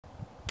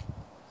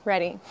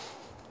Ready?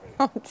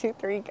 1, 2,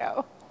 3,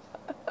 go.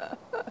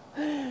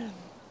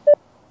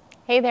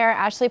 Hey there,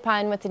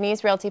 𝚙𝚊𝚌𝚌 with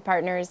Denise Realty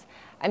Partners.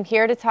 I'm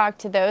here to talk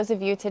to those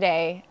of you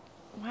today.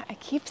 What? I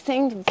keep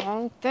saying the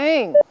wrong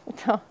thing.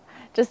 So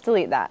just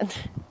delete that.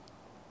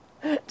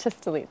 Just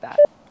delete that.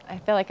 I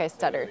feel like I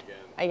stuttered.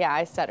 Yeah,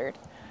 I stuttered.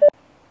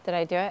 Did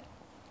I do it?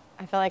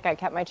 I feel like I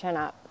kept my chin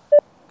up.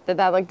 Did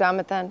that look dumb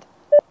at the end?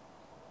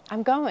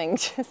 I'm going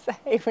to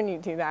say when you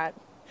do that.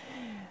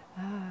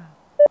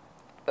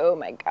 Oh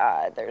my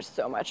God, there's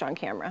so much on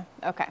camera.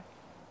 Okay.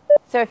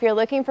 So if you're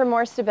looking for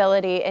more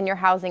stability in your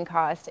housing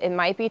cost, it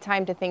might be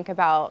time to think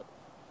about,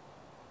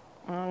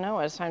 I don't know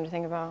what it's time to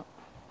think about.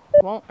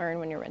 You won't earn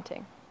when you're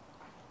renting.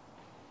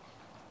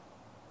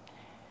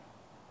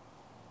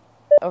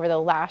 Over the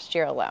last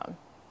year alone.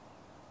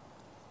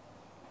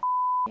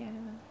 Yeah.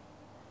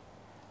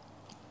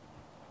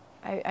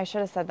 I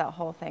should have said that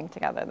whole thing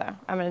together though.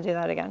 I'm gonna do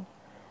that again.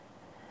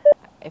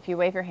 If you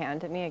wave your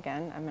hand at me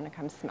again, I'm gonna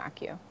come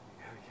smack you.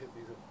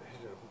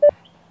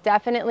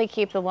 Definitely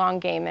keep the long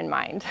game in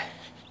mind.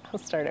 I'll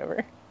start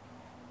over.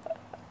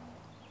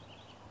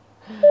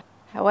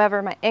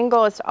 However, my end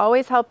goal is to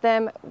always help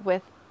them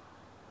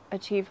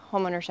achieve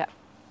homeownership.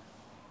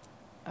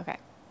 Okay.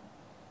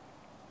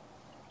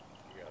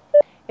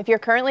 If you're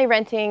currently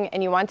renting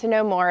and you want to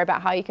know more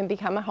about how you can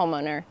become a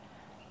homeowner,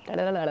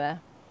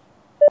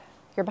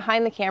 you're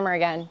behind the camera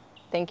again.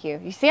 Thank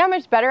you. You see how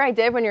much better I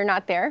did when you're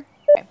not there?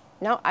 Okay.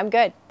 No, I'm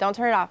good. Don't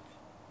turn it off.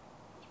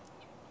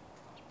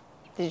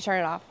 Did you turn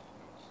it off?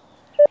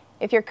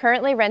 If you're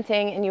currently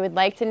renting and you would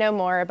like to know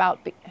more about,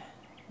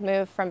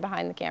 move from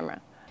behind the camera.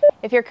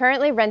 If you're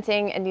currently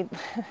renting and you,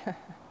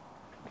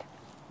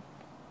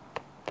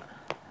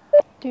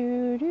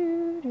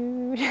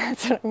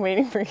 that's what I'm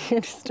waiting for you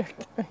to start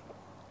doing.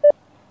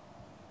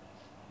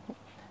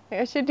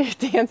 I should do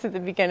a dance at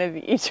the beginning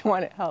of each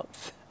one, it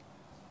helps.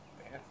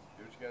 Dance?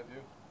 Do what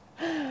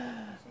you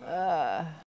gotta do.